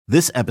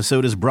This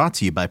episode is brought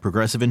to you by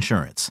Progressive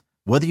Insurance.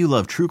 Whether you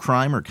love true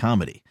crime or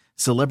comedy,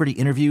 celebrity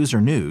interviews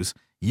or news,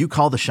 you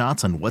call the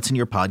shots on what's in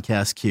your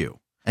podcast queue.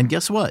 And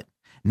guess what?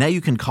 Now you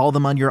can call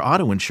them on your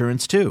auto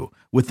insurance too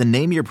with the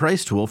Name Your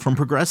Price tool from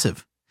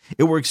Progressive.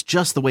 It works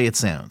just the way it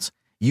sounds.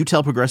 You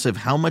tell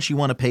Progressive how much you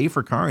want to pay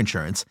for car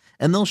insurance,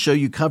 and they'll show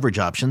you coverage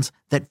options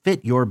that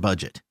fit your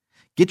budget.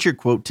 Get your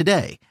quote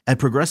today at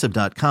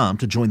Progressive.com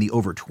to join the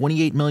over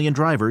 28 million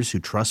drivers who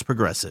trust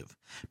Progressive.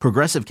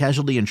 Progressive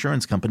Casualty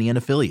Insurance Company and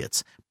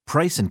Affiliates.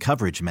 Price and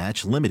coverage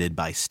match limited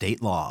by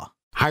state law.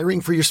 Hiring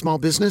for your small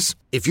business?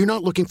 If you're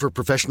not looking for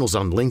professionals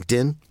on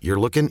LinkedIn, you're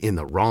looking in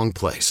the wrong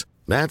place.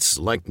 That's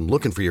like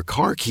looking for your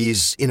car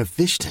keys in a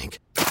fish tank.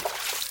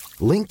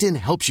 LinkedIn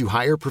helps you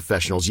hire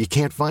professionals you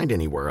can't find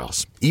anywhere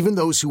else, even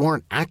those who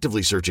aren't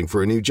actively searching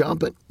for a new job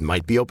but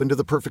might be open to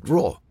the perfect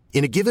role.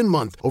 In a given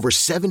month, over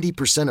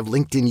 70% of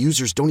LinkedIn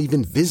users don't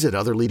even visit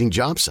other leading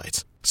job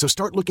sites. So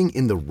start looking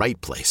in the right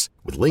place.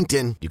 With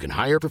LinkedIn, you can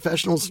hire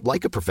professionals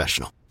like a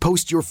professional.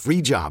 Post your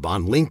free job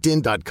on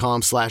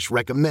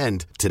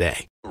linkedin.com/recommend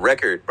today.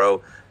 Record,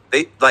 bro.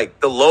 They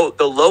like the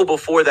low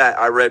before that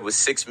I read was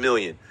 6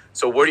 million.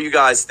 So what do you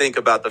guys think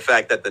about the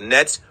fact that the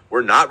Nets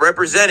were not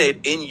represented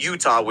in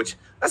Utah, which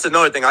that's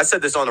another thing. I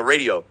said this on the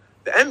radio.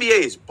 The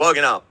NBA is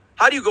bugging out.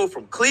 How do you go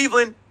from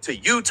Cleveland to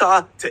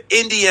Utah to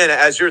Indiana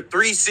as your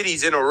 3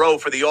 cities in a row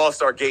for the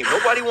All-Star game?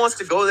 Nobody wants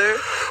to go there.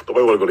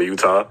 Nobody want to go to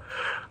Utah.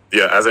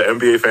 Yeah, as an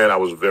NBA fan, I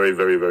was very,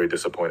 very, very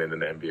disappointed in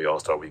the NBA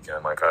All-Star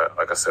Weekend. Like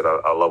I said,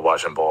 I love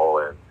watching ball,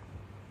 and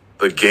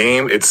the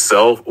game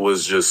itself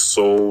was just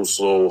so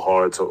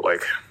hard to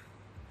like.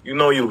 We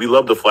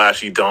love the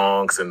flashy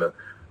dunks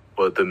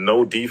but the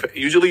no defense.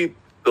 Usually,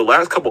 the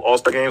last couple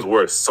All-Star games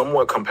were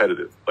somewhat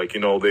competitive. Like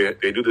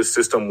they do this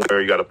system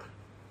where you got to.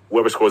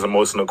 Whoever scores the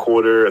most in the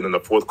quarter, and then the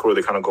fourth quarter,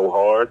 they kind of go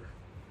hard.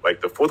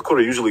 Like, the fourth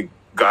quarter, usually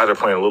guys are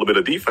playing a little bit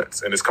of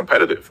defense, and it's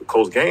competitive, a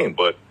close game.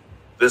 But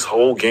this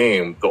whole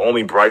game, the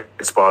only bright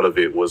spot of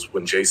it was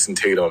when Jason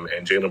Tatum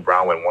and Jaylen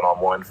Brown went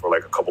one-on-one for,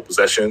 like, a couple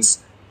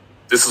possessions.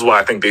 This is why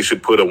I think they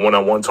should put a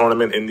one-on-one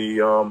tournament in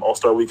the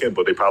All-Star weekend,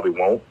 but they probably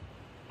won't.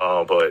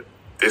 But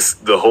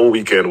the whole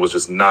weekend was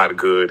just not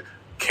good.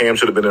 Cam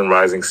should have been in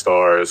Rising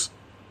Stars.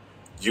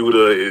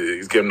 Yuta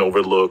is getting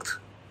overlooked.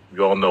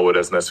 You all know it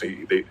as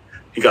necessary.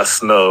 He got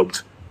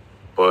snubbed,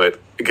 but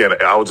again,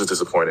 I was just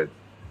disappointed.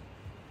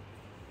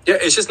 Yeah,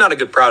 it's just not a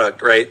good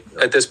product, right?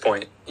 Yeah. At this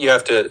point, you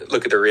have to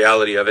look at the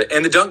reality of it.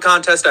 And the dunk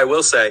contest, I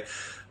will say,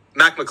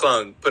 Mac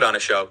McClung put on a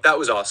show. That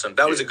was awesome.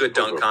 That was a good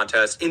dunk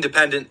contest,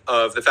 independent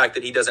of the fact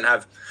that he doesn't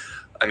have,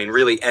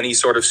 really any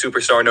sort of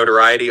superstar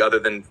notoriety other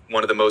than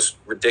one of the most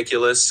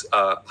ridiculous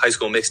high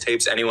school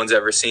mixtapes anyone's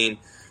ever seen.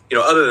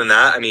 Other than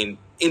that,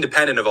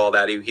 independent of all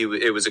that,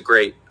 it was a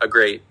great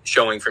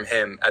showing from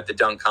him at the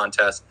dunk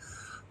contest.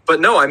 But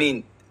no,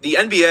 the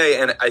NBA,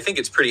 and I think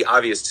it's pretty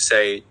obvious to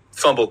say,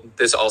 fumbled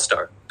this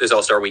All-Star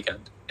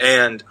weekend.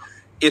 And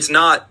it's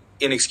not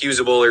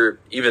inexcusable or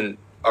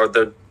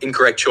the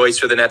incorrect choice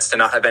for the Nets to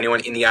not have anyone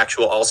in the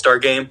actual All-Star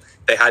game.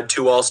 They had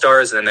 2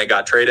 All-Stars and then they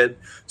got traded.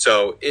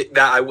 So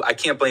I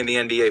can't blame the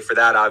NBA for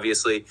that,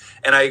 obviously.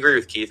 And I agree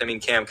with Keith.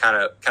 Cam kind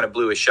of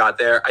blew his shot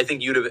there. I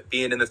think Yuta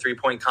being in the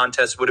 3-point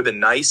contest would have been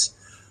nice.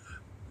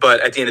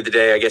 But at the end of the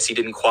day, I guess he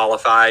didn't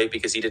qualify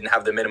because he didn't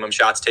have the minimum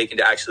shots taken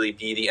to actually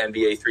be the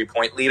NBA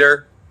 3-point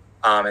leader.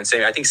 And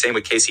same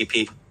with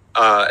KCP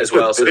as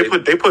well. So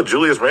they put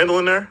Julius Randle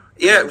in there?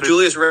 Yeah,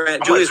 Julius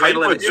Randle. Julius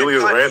Randle is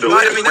shooting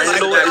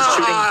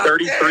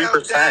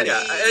 33%.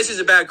 Yeah, this is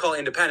a bad call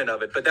independent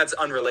of it, but that's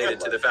unrelated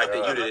to the fact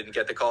that Yuta didn't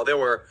get the call. There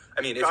were,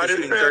 if you're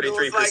shooting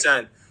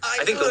 33%,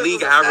 I think the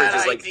league average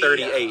is like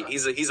 38.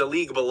 He's a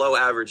league below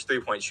average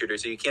 3-point shooter,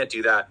 so you can't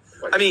do that.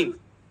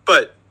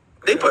 But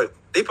they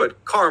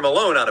put Karl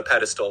Malone on a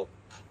pedestal.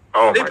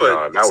 Oh, they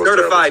put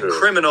certified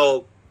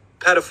criminal,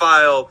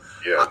 pedophile.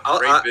 Yeah,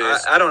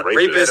 I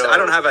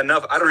don't have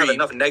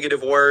enough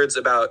negative words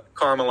about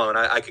Karl Malone.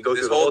 I could go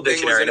through the whole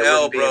dictionary.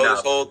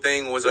 This whole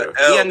thing was an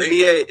L.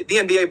 The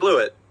NBA blew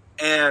it,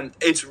 and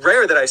it's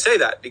rare that I say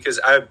that because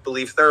I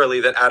believe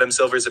thoroughly that Adam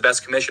Silver is the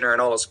best commissioner in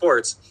all of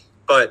sports.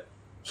 But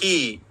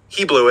he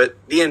blew it.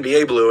 The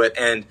NBA blew it,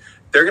 and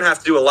they're going to have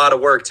to do a lot of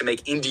work to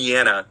make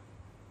Indiana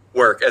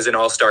work as an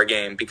all-star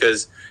game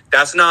because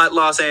that's not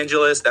Los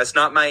Angeles. That's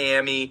not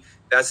Miami.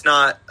 That's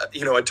not,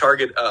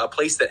 a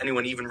place that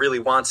anyone even really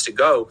wants to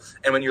go.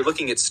 And when you're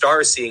looking at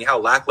stars, seeing how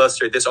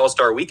lackluster this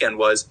all-star weekend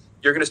was,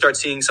 you're going to start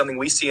seeing something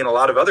we see in a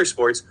lot of other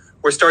sports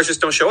where stars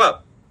just don't show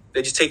up.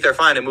 They just take their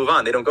fine and move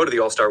on. They don't go to the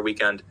all-star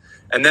weekend.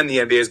 And then the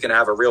NBA is going to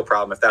have a real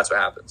problem if that's what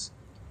happens.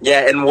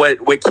 Yeah, and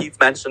what Keith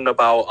mentioned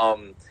about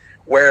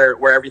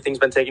where everything's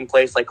been taking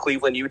place, like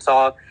Cleveland,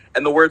 Utah,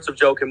 and the words of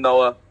Joakim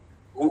Noah,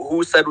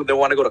 who said they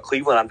want to go to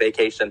Cleveland on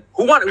vacation?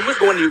 Who was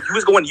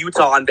going to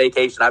Utah on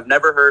vacation? I've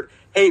never heard,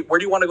 hey, where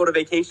do you want to go to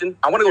vacation?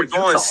 I want to go to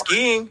Utah.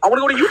 Skiing. I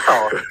want to go to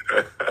Utah.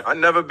 I've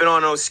never been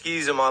on those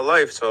skis in my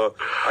life, so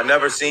I've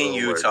never seen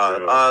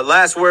Utah.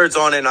 Last words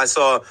on it, and I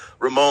saw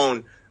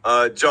Ramon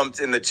jumped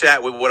in the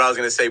chat with what I was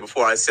going to say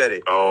before I said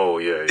it. Oh,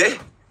 yeah.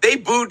 They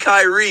booed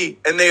Kyrie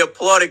and they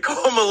applauded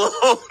Karl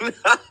Malone.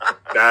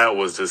 That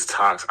was just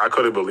toxic. I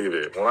couldn't believe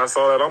it. When I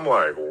saw that, I'm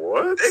like,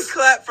 what? They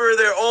clapped for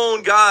their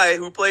own guy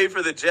who played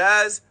for the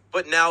Jazz,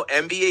 but now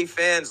NBA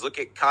fans look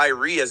at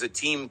Kyrie as a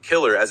team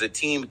killer, as a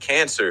team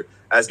cancer,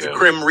 as the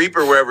Grim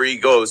Reaper wherever he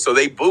goes. So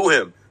they boo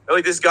him. They're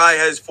like, this guy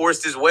has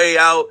forced his way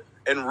out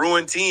and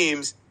ruined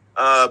teams.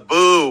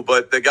 Boo.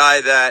 But the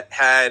guy that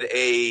had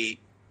a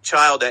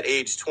child at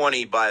age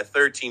 20 by a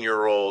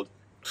 13-year-old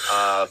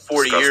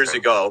 40 years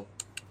ago.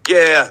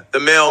 Yeah, the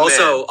mailman.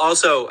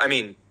 Also, I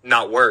mean,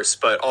 not worse,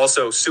 but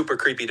also super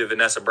creepy to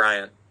Vanessa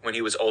Bryant when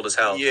he was old as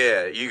hell.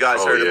 Yeah, you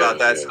guys heard about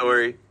that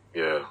story?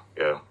 Yeah.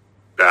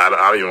 I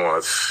don't even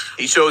want to.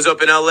 He shows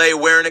up in L.A.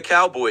 wearing a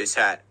Cowboys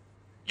hat.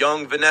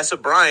 Young Vanessa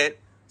Bryant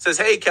says,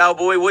 hey,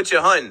 Cowboy, what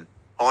you hunting?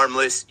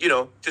 Harmless,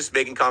 just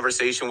making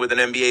conversation with an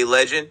NBA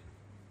legend.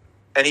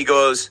 And he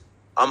goes,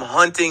 I'm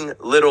hunting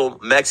little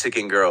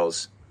Mexican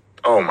girls.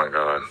 Oh, my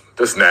God.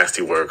 This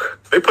nasty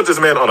work. They put this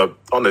man on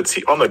the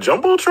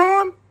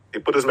Jumbotron? They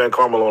put this man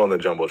Karl Malone on the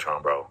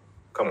Jumbotron, bro.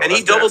 Come on. And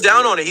he doubled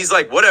down on it. He's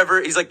like,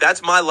 whatever. He's like,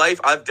 that's my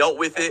life. I've dealt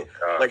with it.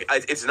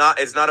 It's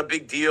not a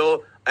big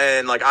deal.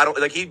 And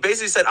he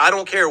basically said, I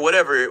don't care,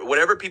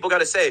 whatever people got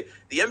to say.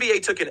 The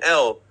NBA took an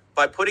L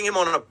by putting him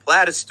on a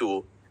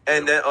platform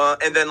and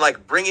then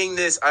bringing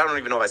this, I don't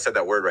even know if I said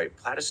that word right.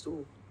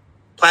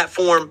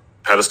 Platform.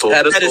 Pedestal.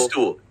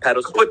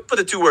 Put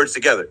the two words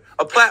together.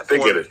 A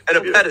platform and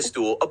a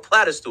pedestal. A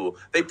platform.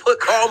 They put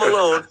Karl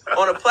Malone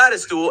on a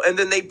platform, and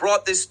then they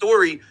brought this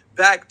story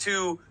back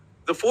to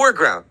the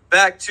foreground,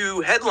 back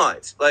to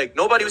headlines. Like,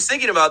 nobody was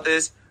thinking about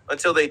this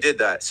until they did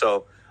that.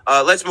 So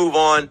let's move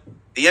on.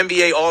 The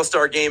NBA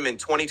All-Star Game in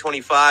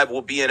 2025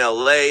 will be in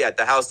L.A. at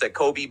the house that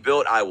Kobe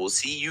built. I will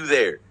see you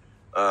there.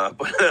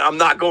 But I'm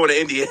not going to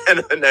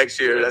Indiana next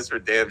year. That's for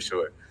damn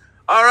sure.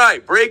 All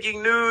right,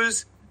 breaking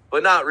news.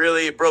 But not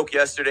really. It broke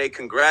yesterday.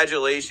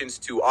 Congratulations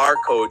to our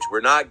coach.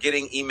 We're not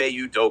getting Ime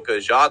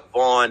Udoka. Jacque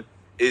Vaughn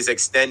is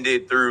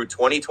extended through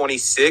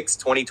 2026,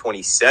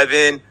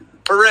 2027.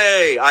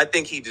 Hooray. I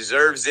think he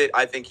deserves it.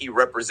 I think he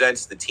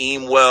represents the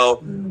team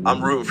well.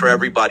 I'm rooting for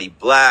everybody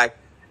black.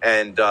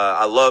 And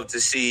I love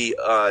to see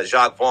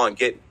Jacque Vaughn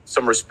get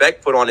some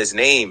respect put on his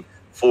name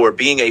for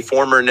being a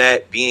former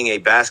Net, being a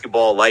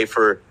basketball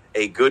lifer,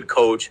 a good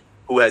coach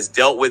who has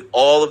dealt with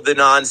all of the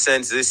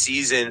nonsense this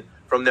season,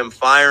 from them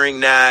firing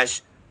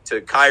Nash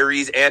to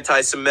Kyrie's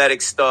anti-Semitic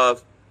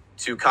stuff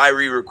to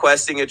Kyrie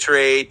requesting a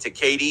trade to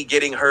KD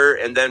getting hurt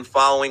and then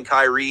following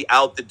Kyrie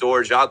out the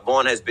door. Jacque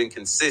Vaughn has been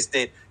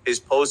consistent. His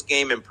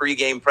post-game and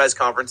pre-game press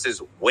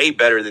conferences way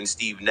better than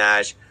Steve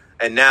Nash.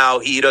 And now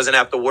he doesn't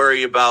have to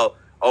worry about,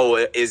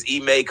 is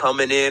Ime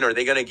coming in? Are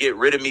they going to get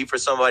rid of me for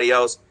somebody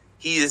else?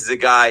 He is the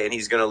guy, and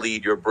he's going to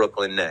lead your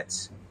Brooklyn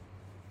Nets.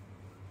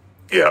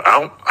 Yeah,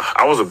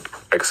 I was,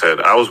 like I said,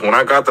 when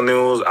I got the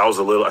news,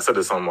 I said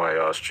this on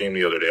my stream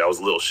the other day, I was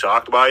a little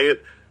shocked by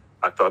it.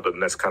 I thought the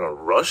Nets kind of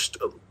rushed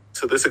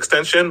to this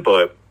extension,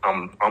 but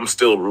I'm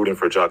still rooting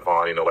for Jacque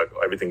Vaughn. Like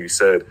everything you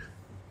said,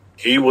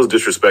 he was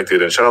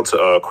disrespected. And shout out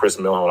to Chris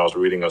Millen. When I was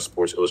reading a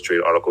Sports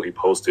Illustrated article he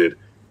posted,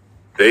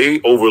 they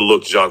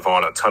overlooked Jacque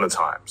Vaughn a ton of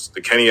times.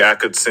 They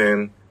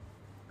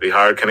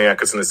hired Kenny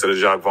Atkinson instead of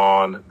Jacque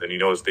Vaughn. Then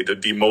they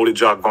demoted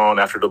Jacque Vaughn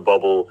after the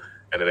bubble.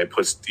 And then they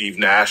put Steve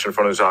Nash in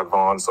front of Jacque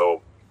Vaughn.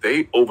 So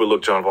they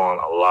overlooked Jacque Vaughn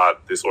a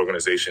lot, this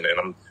organization. And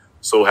I'm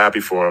so happy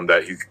for him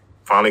that he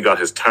finally got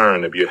his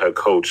turn to be a head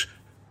coach.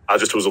 I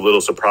just was a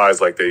little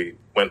surprised, they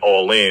went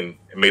all in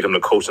and made him the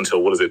coach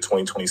until,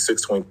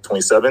 2026,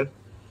 2027?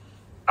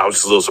 I was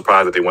just a little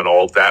surprised that they went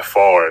all that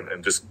far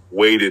and just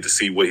waited to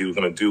see what he was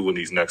going to do in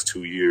these next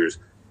 2 years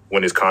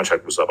when his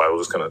contract was up. I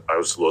was a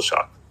little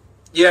shocked.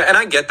 Yeah, and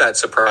I get that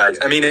surprise.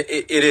 I mean, it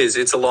is.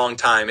 It's a long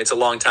time. It's a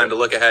long time to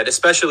look ahead,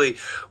 especially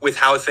with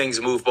how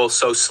things move both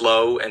so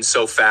slow and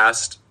so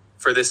fast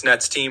for this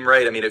Nets team,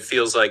 right? I mean, it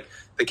feels like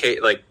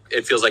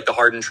the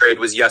Harden trade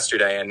was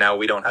yesterday, and now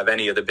we don't have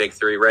any of the big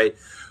three, right?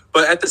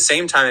 But at the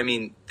same time, I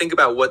mean, think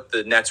about what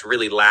the Nets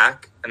really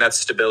lack, and that's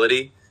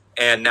stability.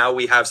 And now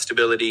we have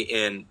stability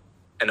in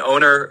an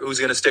owner who's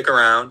going to stick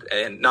around,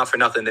 and not for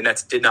nothing, the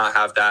Nets did not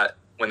have that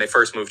when they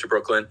first moved to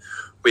Brooklyn.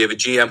 We have a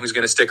GM who's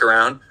going to stick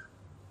around.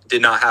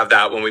 Did not have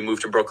that when we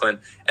moved to Brooklyn.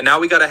 And now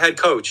we got a head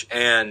coach,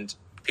 and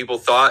people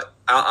thought,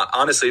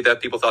 honestly,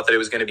 that it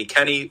was going to be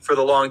Kenny for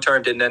the long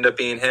term. Didn't end up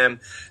being him.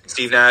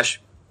 Steve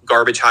Nash,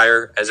 garbage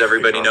hire, as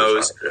everybody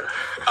knows.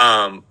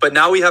 But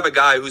now we have a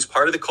guy who's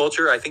part of the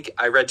culture. I think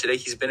I read today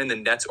he's been in the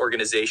Nets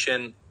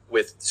organization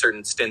with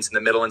certain stints in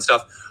the middle and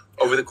stuff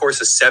over the course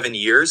of 7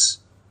 years.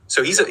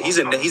 So he's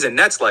a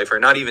Nets lifer,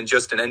 not even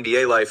just an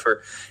NBA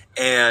lifer.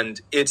 And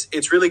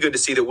it's really good to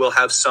see that we'll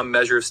have some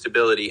measure of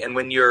stability. And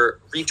when you're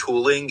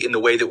retooling in the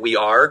way that we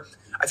are,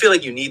 I feel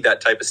like you need that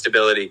type of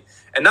stability.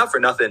 And not for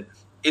nothing,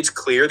 it's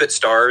clear that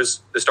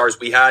the stars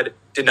we had,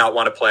 did not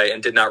want to play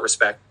and did not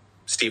respect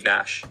Steve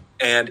Nash.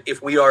 And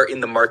if we are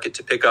in the market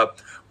to pick up,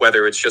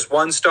 whether it's just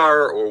one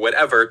star or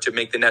whatever, to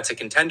make the Nets a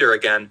contender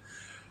again,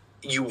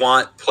 you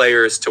want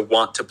players to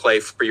want to play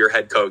for your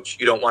head coach.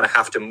 You don't want to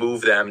have to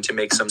move them to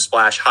make some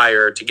splash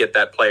higher to get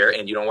that player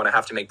in. You don't want to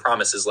have to make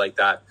promises like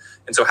that.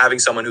 And so having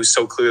someone who's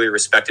so clearly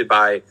respected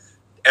by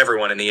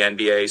everyone in the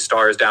NBA,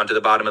 stars down to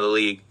the bottom of the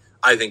league,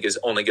 I think is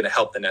only going to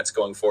help the Nets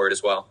going forward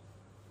as well.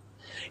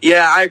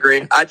 Yeah, I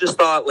agree. I just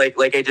thought, like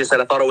AJ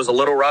said, I thought it was a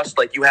little rushed.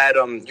 Like you had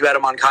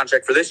him on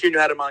contract for this year, and you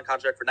had him on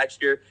contract for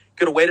next year.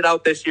 Could have waited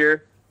out this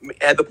year,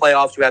 had the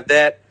playoffs, you have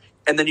that,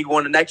 and then you go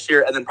into next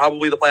year, and then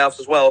probably the playoffs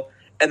as well.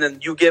 And then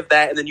you give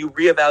that, and then you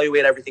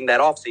reevaluate everything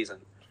that offseason.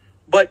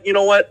 But you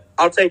know what?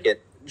 I'll take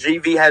it.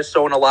 GV has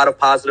shown a lot of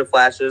positive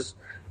flashes,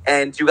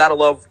 and you got to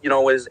love,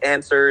 his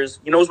answers.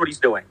 He knows what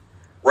he's doing,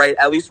 right?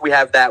 At least we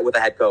have that with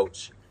a head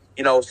coach.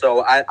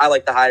 So I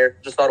like the hire.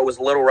 Just thought it was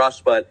a little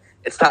rushed, but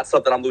it's not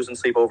something I'm losing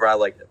sleep over. I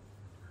liked it.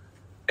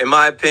 In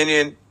my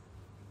opinion,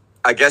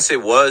 I guess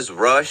it was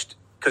rushed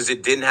because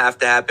it didn't have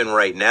to happen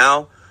right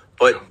now,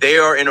 but they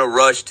are in a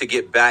rush to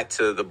get back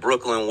to the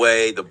Brooklyn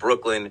way, the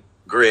Brooklyn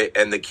grit,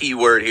 and the key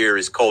word here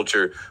is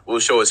culture. We'll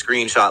show a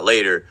screenshot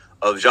later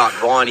of Jacques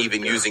Vaughn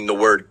even using the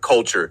word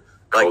culture.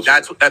 Like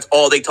that's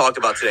all they talked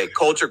about today.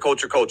 Culture,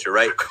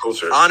 right?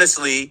 Culture.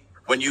 Honestly,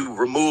 when you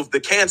remove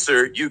the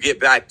cancer, you get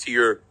back to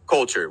your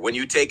culture. When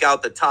you take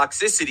out the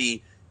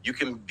toxicity, you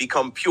can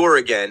become pure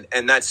again.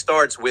 And that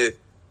starts with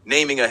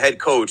naming a head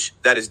coach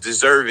that is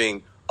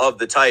deserving of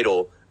the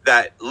title,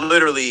 that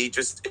literally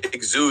just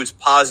exudes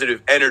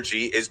positive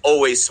energy, is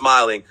always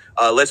smiling.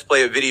 Let's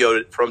play a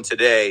video from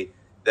today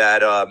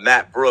that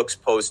Matt Brooks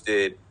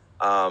posted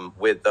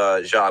with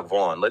Jacques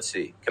Vaughn. Let's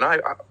see.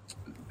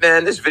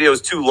 Man, this video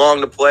is too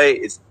long to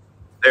play.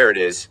 There it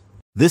is.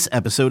 This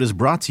episode is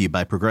brought to you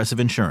by Progressive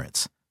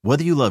Insurance.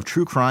 Whether you love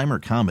true crime or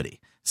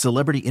comedy,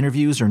 celebrity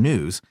interviews or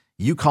news,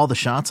 you call the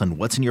shots on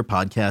what's in your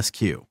podcast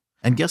queue.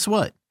 And guess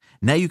what?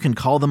 Now you can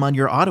call them on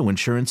your auto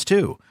insurance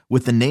too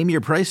with the Name Your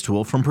Price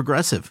tool from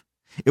Progressive.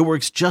 It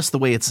works just the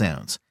way it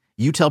sounds.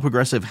 You tell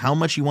Progressive how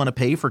much you want to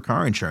pay for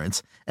car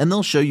insurance, and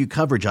they'll show you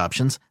coverage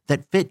options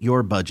that fit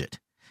your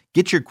budget.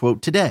 Get your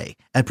quote today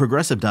at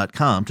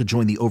Progressive.com to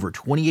join the over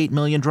 28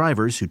 million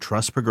drivers who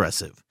trust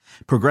Progressive.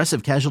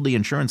 Progressive Casualty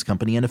Insurance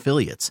Company and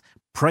Affiliates.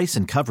 Price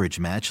and coverage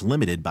match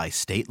limited by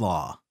state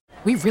law.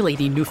 We really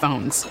need new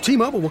phones.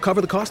 T-Mobile will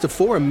cover the cost of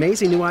 4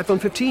 amazing new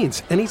iPhone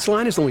 15s, and each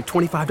line is only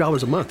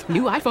 $25 a month.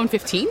 New iPhone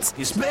 15s?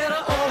 It's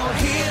better over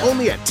here.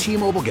 Only at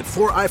T-Mobile, get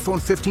 4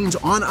 iPhone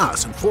 15s on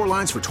us and 4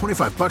 lines for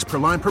 $25 per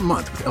line per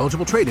month with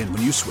eligible trade-in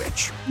when you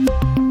switch.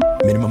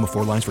 Minimum of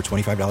 4 lines for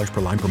 $25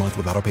 per line per month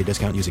with autopay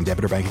discount using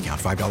debit or bank account.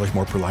 $5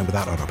 more per line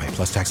without autopay,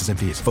 plus taxes and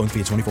fees. Phone fee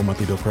at 24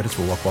 monthly bill credits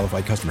for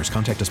well-qualified customers.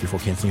 Contact us before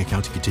canceling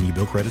account to continue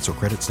bill credits or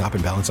credit stop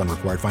and balance on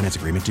required finance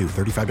agreement due.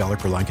 $35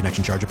 per line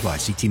connection charge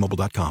applies. See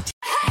T-Mobile.com.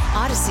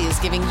 Odyssey is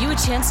giving you a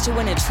chance to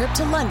win a trip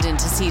to London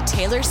to see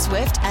Taylor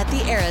Swift at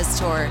the Eras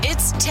Tour.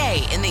 It's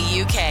Tay in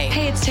the UK.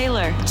 Hey, it's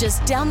Taylor.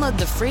 Just download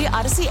the free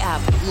Odyssey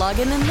app, log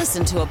in and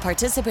listen to a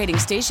participating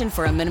station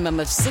for a minimum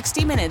of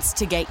 60 minutes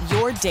to get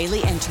your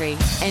daily entry.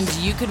 And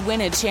you could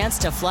win a chance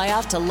to fly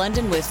off to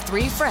London with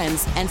 3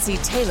 friends and see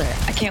Taylor.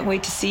 I can't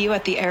wait to see you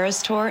at the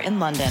Eras Tour in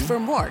London. For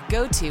more,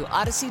 go to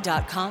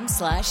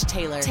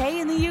odyssey.com/Taylor. Tay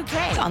in the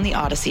UK. It's on the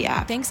Odyssey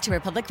app. Thanks to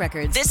Republic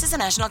Records. This is a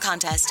national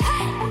contest.